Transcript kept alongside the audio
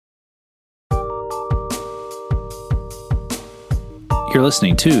You're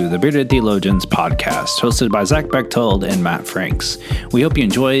listening to the Bearded Theologians podcast, hosted by Zach Bechtold and Matt Franks. We hope you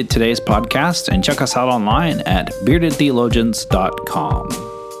enjoyed today's podcast and check us out online at beardedtheologians.com.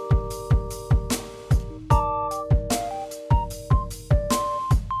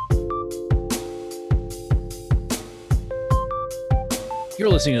 You're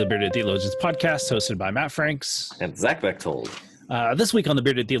listening to the Bearded Theologians podcast, hosted by Matt Franks and Zach Bechtold. This week on the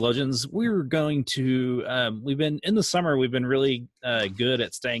Bearded Theologians, we're going to, we've been in the summer, we've been really good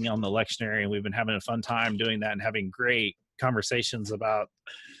at staying on the lectionary, and we've been having a fun time doing that and having great conversations about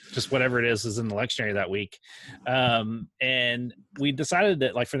just whatever it is in the lectionary that week. And we decided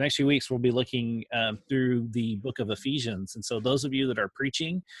that, like, for the next few weeks, we'll be looking through the book of Ephesians. And so those of you that are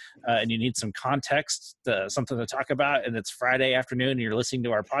preaching and you need some context, something to talk about, and it's Friday afternoon and you're listening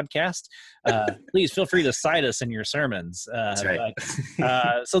to our podcast, please feel free to cite us in your sermons. That's right.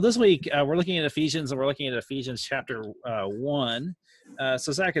 So this week, we're looking at Ephesians, and we're looking at Ephesians chapter 1.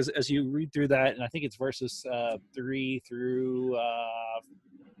 So Zach, as you read through that, and I think it's verses 3 through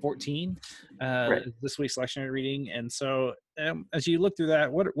 14, right, this week's lectionary reading. And so as you look through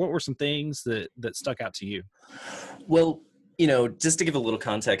that, what were some things that stuck out to you? Well, just to give a little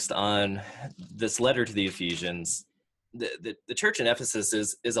context on this letter to the Ephesians, the church in Ephesus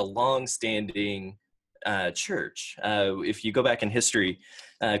is a long-standing church. If you go back in history,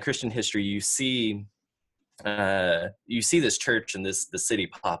 Christian history, you see this church and the city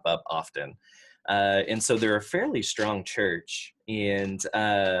pop up often. And so they're a fairly strong church and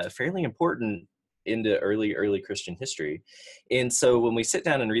fairly important into early Christian history. And so when we sit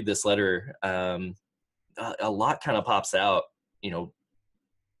down and read this letter, a lot kind of pops out.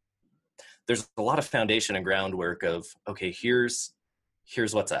 There's a lot of foundation and groundwork of, okay, here's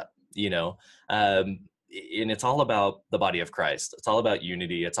what's up, and it's all about the body of Christ. It's all about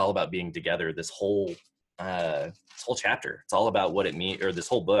unity. It's all about being together. This whole chapter, it's all about what it means, or this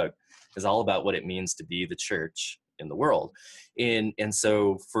whole book is all about what it means to be the church in the world. And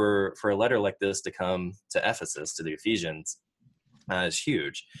so for a letter like this to come to Ephesus, to the Ephesians, is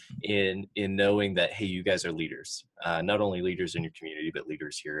huge in knowing that, hey, you guys are leaders, not only leaders in your community, but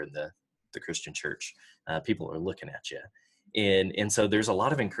leaders here in the Christian church. People are looking at you. And so there's a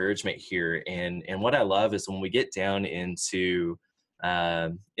lot of encouragement here. And what I love is when we get down into,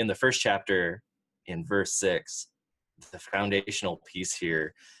 in the first chapter, in verse 6, the foundational piece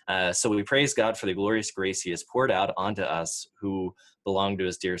here. So we praise God for the glorious grace he has poured out onto us who belong to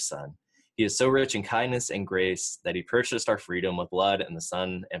his dear Son. He is so rich in kindness and grace that he purchased our freedom with blood and the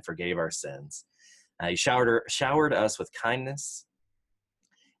Son and forgave our sins. He showered us with kindness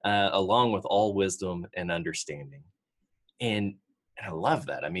along with all wisdom and understanding. And I love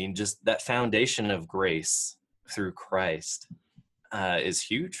that. I mean, just that foundation of grace through Christ is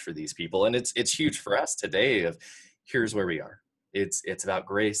huge for these people. And it's huge for us today of, here's where we are. It's about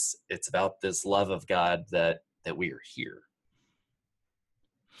grace. It's about this love of God that we are here.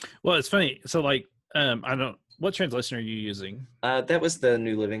 Well, it's funny. So, like, what translation are you using? That was the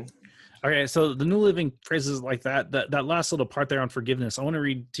New Living. Okay, so the New Living phrases like that last little part there on forgiveness, I want to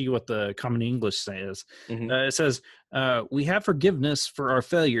read to you what the Common English says. Mm-hmm. It says, we have forgiveness for our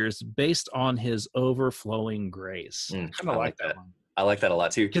failures based on his overflowing grace. I kind of like that one. I like that a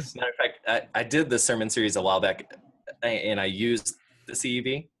lot too. Matter of fact, I did this sermon series a while back, and I used the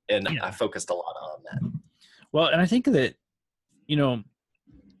CEV, and I focused a lot on that. Well, and I think that,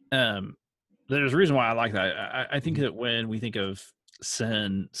 there's a reason why I like that. I think that when we think of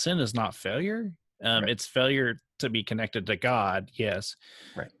sin is not failure. Right. It's failure to be connected to God, yes.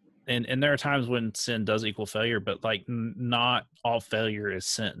 Right. And there are times when sin does equal failure, but like not all failure is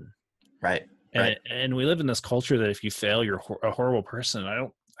sin. Right. And we live in this culture that if you fail, you're a horrible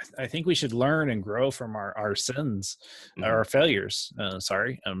person. I think we should learn and grow from our sins, our failures.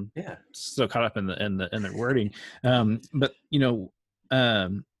 Still caught up in the wording. But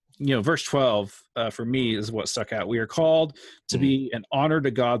verse 12 for me is what stuck out. We are called to be an honor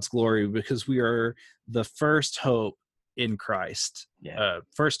to God's glory because we are the first hope in Christ.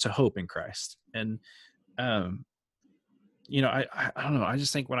 First to hope in Christ. And I don't know. I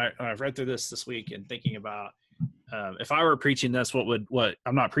just think when I've read through this week and thinking about if I were preaching this,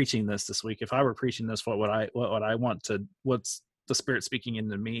 I'm not preaching this week. If I were preaching this, what would I want to? What's the Spirit speaking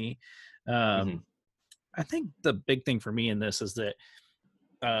into me? I think the big thing for me in this is that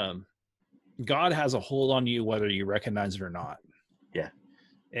God has a hold on you whether you recognize it or not. Yeah.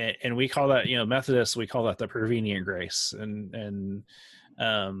 And we call that, Methodists, we call that the prevenient grace, and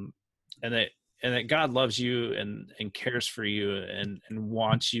that God loves you and cares for you and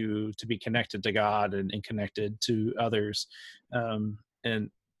wants you to be connected to God and connected to others. And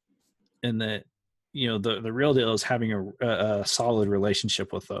that the real deal is having a solid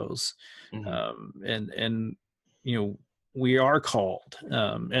relationship with those. Mm-hmm. And we are called,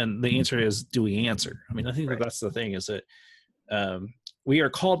 and the answer is, do we answer? I mean, I think that Right. that's the thing, is that we are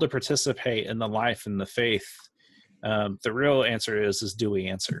called to participate in the life and the faith. The real answer is do we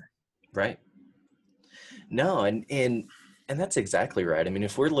answer? Right. No, and that's exactly right. I mean,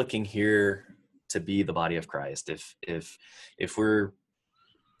 if we're looking here to be the body of Christ, if we're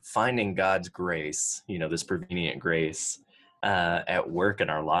finding God's grace, this prevenient grace at work in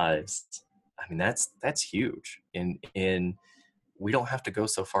our lives, I mean, that's huge. And we don't have to go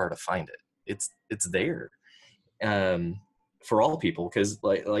so far to find it. It's there for all people, because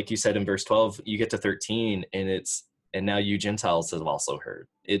like you said in verse 12, you get to 13, and now you Gentiles have also heard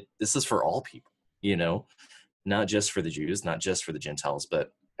it. This is for all people, not just for the Jews, not just for the Gentiles,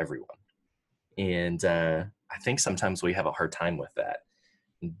 but everyone. And I think sometimes we have a hard time with that.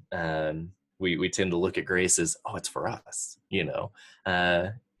 We tend to look at grace as, oh, it's for us,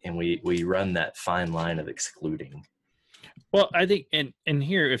 and we run that fine line of excluding. Well, I think, and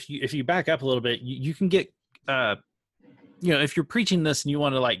here, if you back up a little bit, you can get, if you're preaching this and you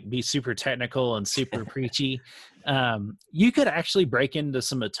want to like be super technical and super preachy, you could actually break into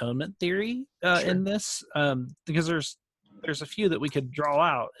some atonement theory in this, because there's a few that we could draw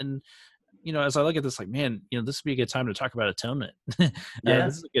out. And as I look at this, like, man, this would be a good time to talk about atonement. Yeah.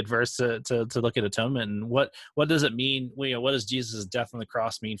 This is a good verse to look at atonement, and what does it mean? What does Jesus' death on the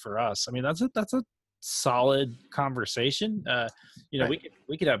cross mean for us? I mean, that's a solid conversation. Right.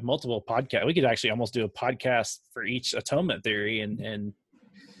 We could have multiple podcasts. We could actually almost do a podcast for each atonement theory and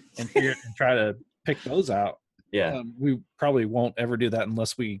figure and try to pick those out. Yeah. We probably won't ever do that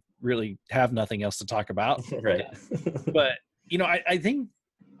unless we really have nothing else to talk about. Right. But I think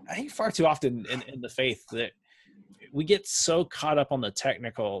far too often in the faith that we get so caught up on the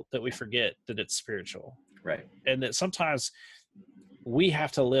technical that we forget that it's spiritual. Right. And that sometimes we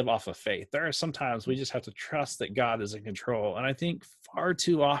have to live off of faith. There are sometimes we just have to trust that God is in control. And I think far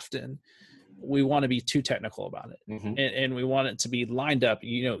too often we want to be too technical about it. Mm-hmm. And we want it to be lined up.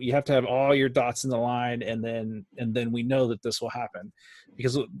 You have to have all your dots in the line, and then we know that this will happen,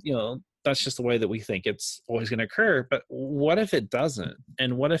 because that's just the way that we think it's always going to occur. But what if it doesn't?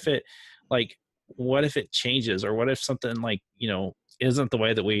 And what if it changes? Or what if something isn't the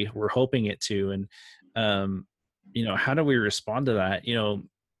way that we were hoping it to? And how do we respond to that?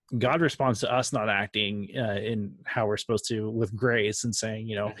 God responds to us not acting in how we're supposed to, with grace, and saying,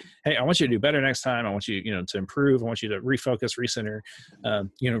 hey, I want you to do better next time. I want you, to improve. I want you to refocus, recenter,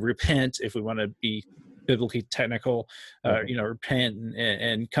 repent if we want to be biblically technical, repent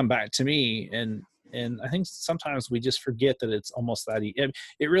and come back to me. And I think sometimes we just forget that it's almost that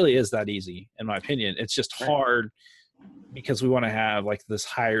it really is that easy, in my opinion. It's just hard because we want to have like this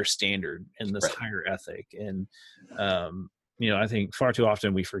higher standard and this higher ethic. And, I think far too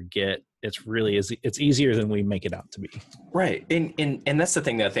often we forget it's easier than we make it out to be. Right. And that's the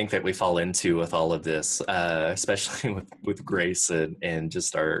thing that I think that we fall into with all of this, especially with grace and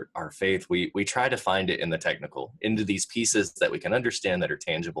just our faith. We try to find it in the technical, into these pieces that we can understand, that are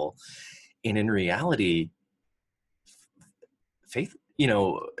tangible. And in reality, faith,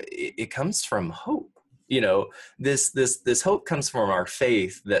 it comes from hope. This hope comes from our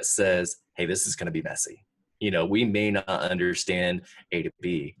faith that says, hey, this is going to be messy. We may not understand A to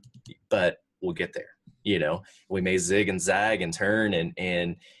B, but we'll get there. We may zig and zag and turn,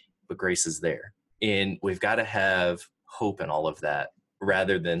 but grace is there. And we've got to have hope in all of that,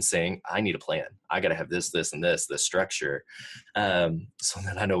 rather than saying, I need a plan. I got to have this, and this structure, so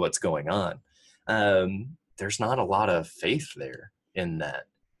that I know what's going on. There's not a lot of faith there in that.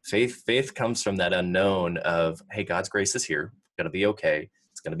 Faith comes from that unknown of, hey, God's grace is here. It's going to be okay.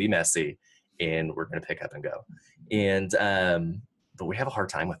 It's going to be messy, and we're going to pick up and go. And but we have a hard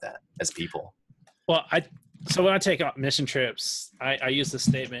time with that as people. Well, so when I take out mission trips, I use the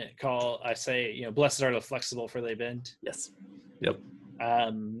statement I say, blessed are the flexible, for they bend. Yes. Yep.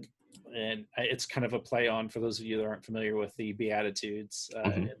 And it's kind of a play on, for those of you that aren't familiar with the Beatitudes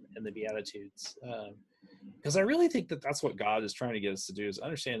and the Beatitudes. Because I really think that that's what God is trying to get us to do, is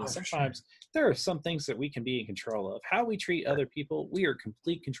understand that sometimes there are some things that we can be in control of. How we treat other people, we are in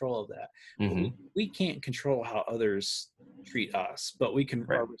complete control of that. Mm-hmm. We can't control how others treat us, but we can.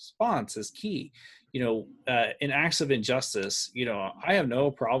 Our response is key. In acts of injustice, I have no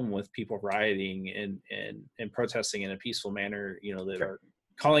problem with people rioting and protesting in a peaceful manner, that are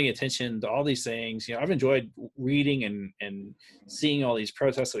calling attention to all these things. I've enjoyed reading and seeing all these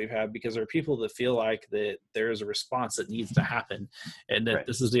protests that we've had, because there are people that feel like that there is a response that needs to happen, and that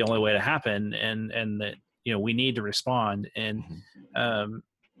this is the only way to happen, and that we need to respond. And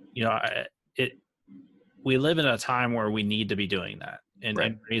we live in a time where we need to be doing that and,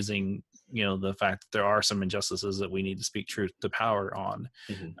 Right. and raising, the fact that there are some injustices that we need to speak truth to power on.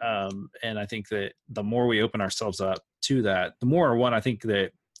 And I think that the more we open ourselves up to that, the more I think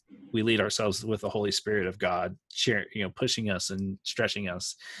that we lead ourselves with the Holy Spirit of God, pushing us and stretching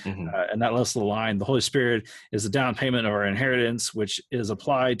us. And that lets the line, the Holy Spirit is the down payment of our inheritance, which is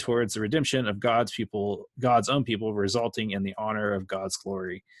applied towards the redemption of God's people, God's own people, resulting in the honor of God's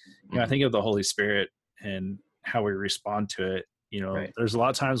glory. I think of the Holy Spirit and how we respond to it. Right. There's a lot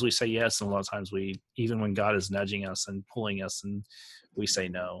of times we say yes, and a lot of times even when God is nudging us and pulling us, and we say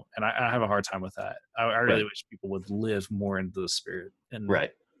no. And I have a hard time with that. I really wish people would live more into the Spirit and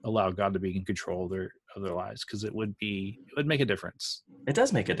allow God to be in control of their lives, because it would make a difference. It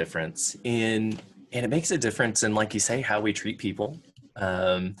does make a difference, and it makes a difference in, like you say, how we treat people,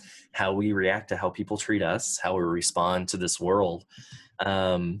 how we react to how people treat us, how we respond to this world.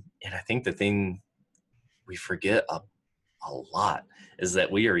 And I think the thing we forget a lot is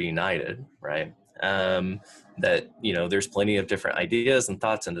that we are united, right? That, there's plenty of different ideas and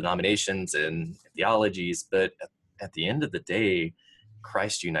thoughts and denominations and theologies, but at the end of the day,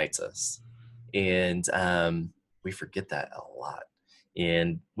 Christ unites us. And we forget that a lot.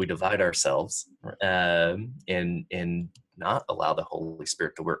 And we divide ourselves and not allow the Holy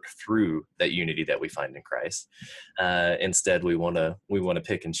Spirit to work through that unity that we find in Christ. Instead, we want to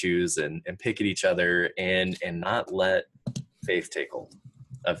pick and choose and pick at each other and not let faith take hold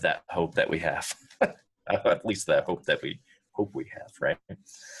of that hope that we have. At least that hope that we hope we have, right?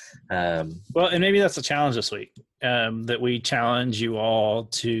 Well, and maybe that's a challenge this week, that we challenge you all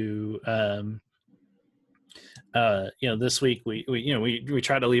to, this week we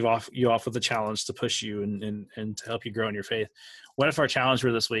try to leave you off with a challenge to push you and to help you grow in your faith. What if our challenge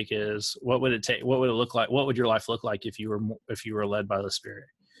for this week is, what would it take? What would it look like? What would your life look like if you were led by the Spirit?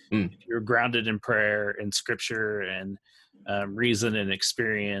 If you're grounded in prayer and Scripture and reason and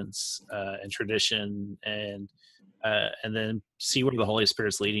experience and tradition, and then see where the Holy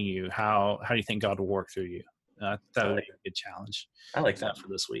Spirit's leading you. How do you think God will work through you? That would be a good challenge. I like that for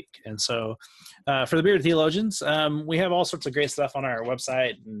this week. And so for the Bearded Theologians, we have all sorts of great stuff on our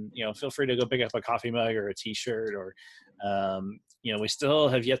website, and feel free to go pick up a coffee mug or a t-shirt, or we still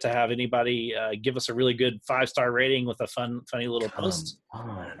have yet to have anybody give us a really good 5-star rating with a funny little post.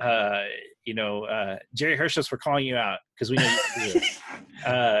 Jerry Hirschus, we're calling you out because we know you do.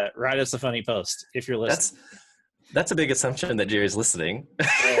 Write us a funny post if you're listening. That's a big assumption that Jerry's listening.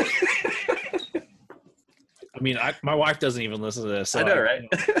 I mean, my wife doesn't even listen to this. So I know, right?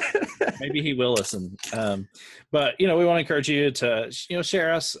 Maybe he will listen. But we want to encourage you to,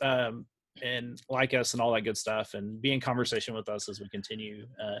 share us and like us and all that good stuff, and be in conversation with us as we continue.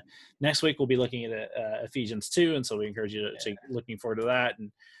 Next week, we'll be looking at Ephesians 2. And so we encourage you to looking forward to that.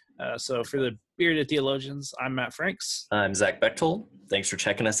 And so for the Bearded Theologians, I'm Matt Franks. I'm Zach Bechtold. Thanks for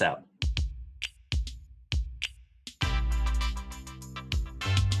checking us out.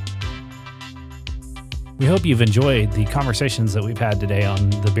 We hope you've enjoyed the conversations that we've had today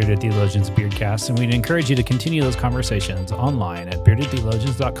on the Bearded Theologians Beardcast, and we'd encourage you to continue those conversations online at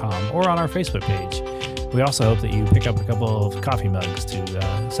beardedtheologians.com or on our Facebook page. We also hope that you pick up a couple of coffee mugs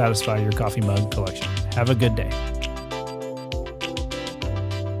to satisfy your coffee mug collection. Have a good day.